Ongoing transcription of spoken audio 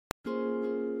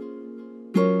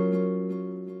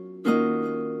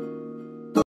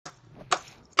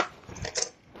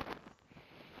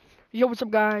Yo, what's up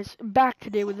guys? Back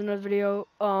today with another video.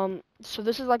 So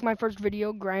this is like my first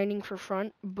video grinding for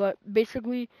front, but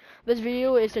basically this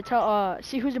video is to tell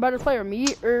see who's the better player, me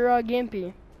or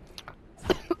Gampy.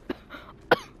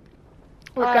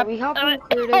 We help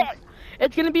recruited.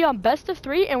 It's gonna be on best of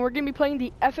 3 and we're gonna be playing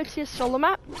the FXCS solo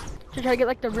map to try to get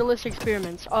like the realistic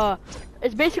experiments.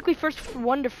 It's basically first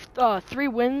 1 to 3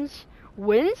 wins.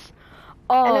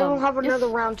 And then we'll have another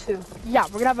round 2. Yeah,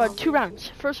 we're gonna have 2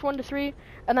 rounds. First 1 to 3,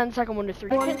 and then second 1 to 3.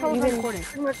 You can't tell if I'm recording.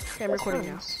 Okay, I'm recording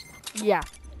now. Yeah.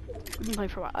 We've been playing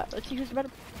for a while. Let's see who's the better.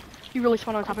 You really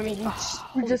spawned on top of me.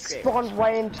 We just spawned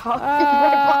right on top,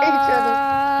 right by each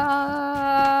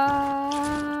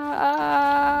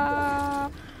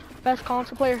other. Best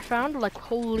console player found. Like,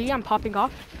 holy, I'm popping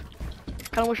off.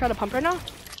 Kinda wish I had a pump right now.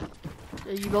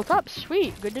 You built up.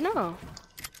 Sweet. Good to know.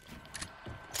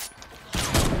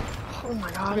 Oh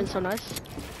my god. It's been so nice.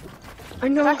 I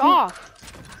know. Back off.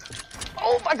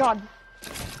 Oh my god.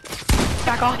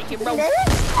 Back off, you bro.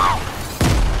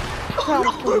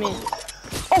 Almost killed me.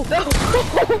 Oh no.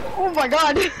 Oh my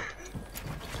god.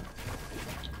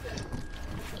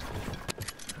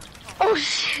 Oh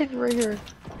shit, right here.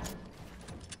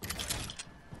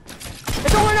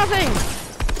 It's all or nothing.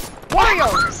 Wario.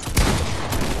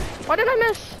 Why did I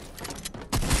miss?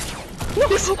 No.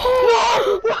 Let's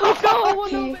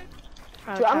go.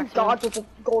 Dude, I'm dodged with a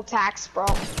gold tax, bro.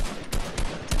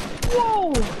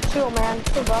 Whoa! Chill, man.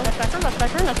 Chill, bro. That's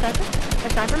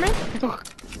sniper, man.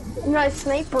 Nice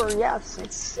sniper, yes.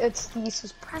 It's the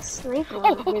suppressed sniper.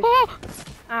 Oh.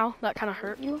 Ow, that kind of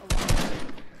hurt you.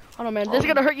 Oh no, man, this is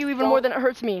gonna hurt you even more than it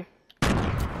hurts me.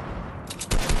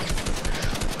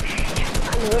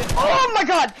 Oh my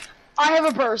god! I have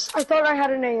a burst. I thought I had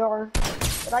an AR.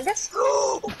 But I guess.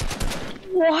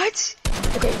 What?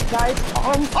 Okay, guys.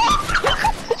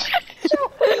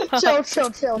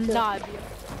 Chill. Nah,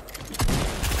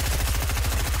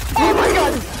 Oh my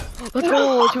god! Let's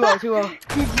go. 2-0.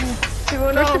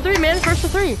 First to 3, man. First to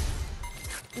 3.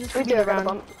 This could be the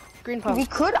round. Green pump. This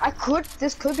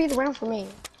could be the round for me.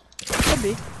 Could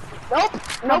be. Nope.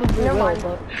 Never mind.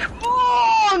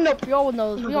 Oh no!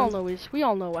 We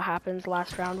all know what happens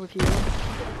last round with you.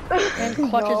 And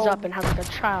clutches up and has like a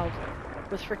child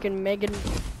with freaking Megan.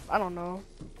 I don't know.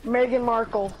 Meghan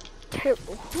Markle.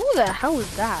 Who the hell is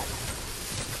that?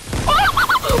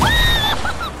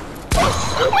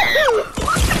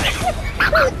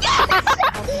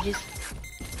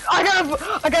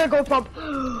 I gotta go pump.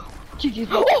 GG's.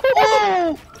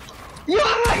 Oh!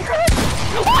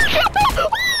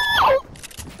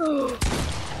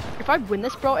 If I win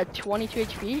this, bro, at 22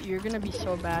 HP, you're gonna be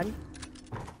so bad.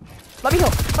 Let me heal.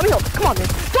 Come on, man.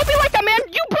 Don't be like that, man.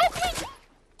 You broke me.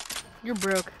 You're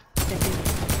broke.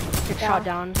 Get shot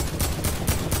down.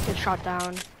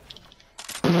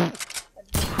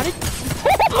 How did?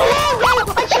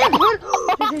 I can't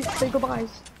win. Say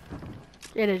goodbyes.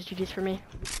 It is GG's for me.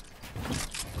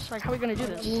 It's like, how are we gonna do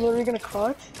this? You're literally gonna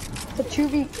clutch? It's a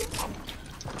 2v.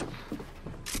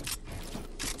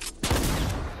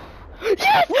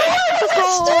 Yes! Let's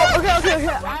go! Okay.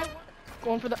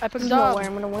 Going for the epic dub. No way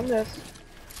I'm gonna win this.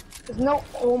 There's no.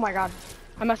 Oh my god.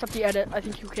 I messed up the edit. I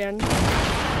think you can.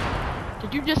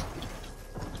 Did you just?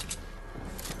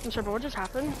 I'm sorry, but what just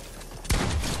happened?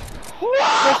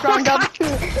 First round up.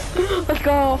 Let's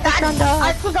go. First round up.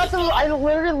 I forgot to. I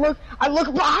literally look. I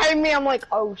look behind me. I'm like,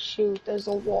 oh shoot, there's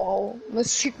a wall. And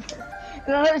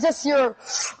then it's just your.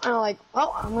 I'm like,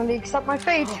 well, I'm gonna accept my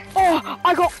fate. Oh,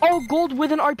 I got all gold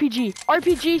with an RPG.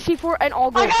 RPG, C4, and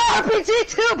all gold. I got RPG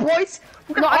too, boys.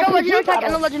 No, I got legendary attack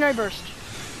and a legendary burst.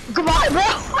 Goodbye, bro.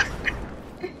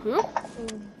 Who?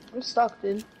 I'm stuck,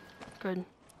 dude. Good.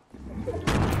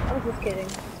 I'm just kidding.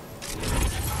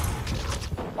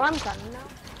 Well, I'm done now.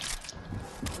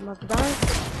 I'm about to die.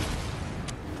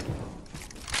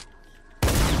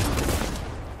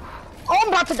 Oh, I'm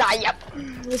about to die, yep.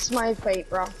 This is my fate,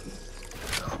 bro.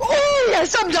 Oh,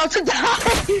 yes, I'm about to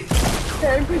die!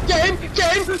 Game!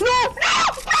 No!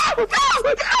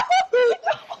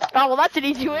 Oh, well, that's an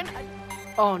easy win.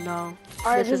 Oh, no.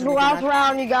 Alright, this is the last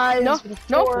round, you guys.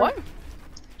 No, what?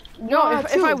 No,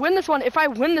 if I win this one.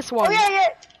 Oh, yeah.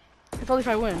 It's only if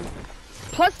I win.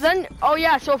 Plus then, oh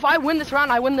yeah, so if I win this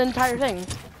round, I win the entire thing.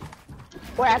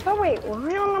 Wait, were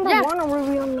we on number 1 or were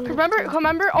we on number 2?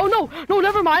 Remember? Oh no,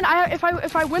 never mind. If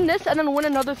I win this and then win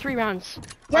another 3 rounds.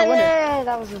 Yeah,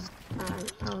 that was just, I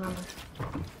don't remember.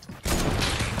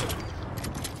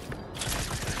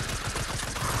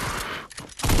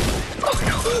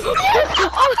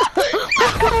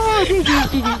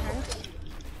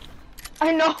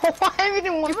 I know. I didn't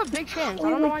You want. have a big chance. I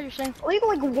don't know why you're saying. I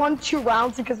only like 1-2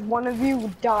 rounds because one of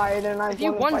you died and I If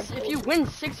you won. if you win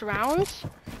 6 rounds,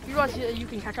 you realize you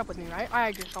can catch up with me, right?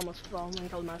 I just almost fell and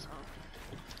killed myself.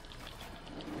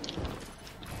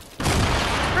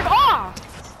 Frick off!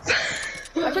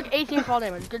 I took 18 fall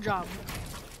damage. Good job.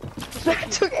 I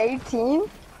took 18.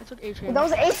 I took 18. That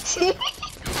was 18.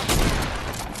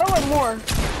 Oh, and more.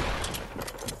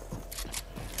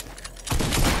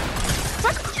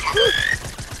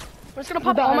 I'm just gonna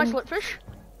pop all my slipfish.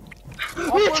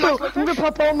 Me too. I'm gonna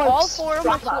pop all my. All 4 of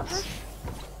my slipfish.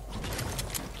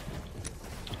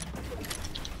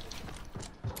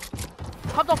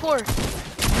 Popped all 4.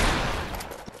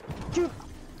 Dude.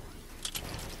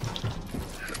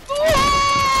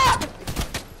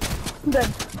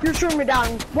 Then you're shooting me down.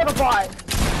 What a buy.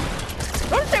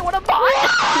 Don't say what a bot!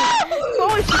 You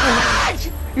always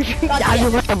shoot me. You shoot me down,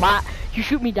 you what a bot. You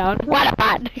shoot me down, what a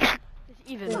bot. It's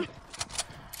even.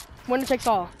 Winner takes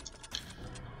all.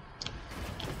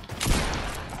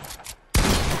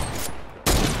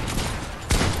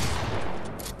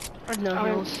 I have no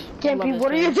heals. Gampy,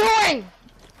 what are you doing?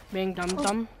 Being dumb. Yeah,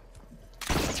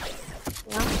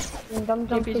 dumb.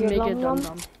 Gampy's make it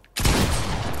dumb.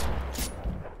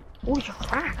 Oh, you're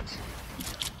cracked.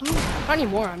 Not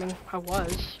anymore, I mean, I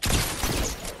was.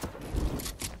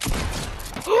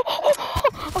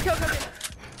 Okay.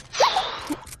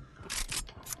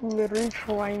 Literally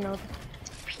trying not to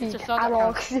peek It's the thought at that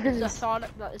all. counts.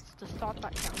 It's the thought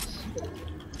that counts.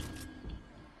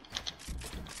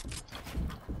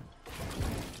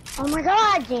 Oh my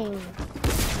god, game.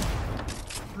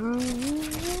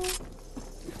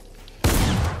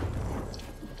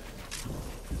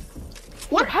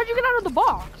 What? How'd you get out of the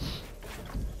box?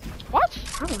 What?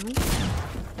 I don't know.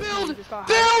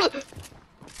 Build!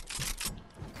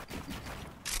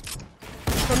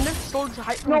 From this sword to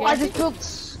height. No, I just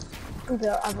built.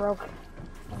 I broke.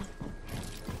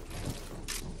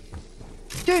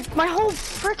 Dude, my whole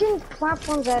freaking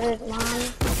platform's edited, man.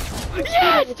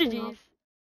 Yes, GG's.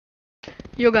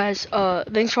 Yo guys,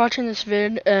 thanks for watching this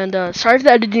vid, and sorry if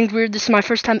the editing's weird. This is my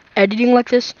first time editing like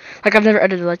this. Like, I've never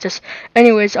edited like this.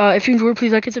 Anyways, if you enjoyed,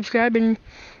 please like and subscribe, and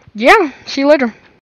yeah, see you later.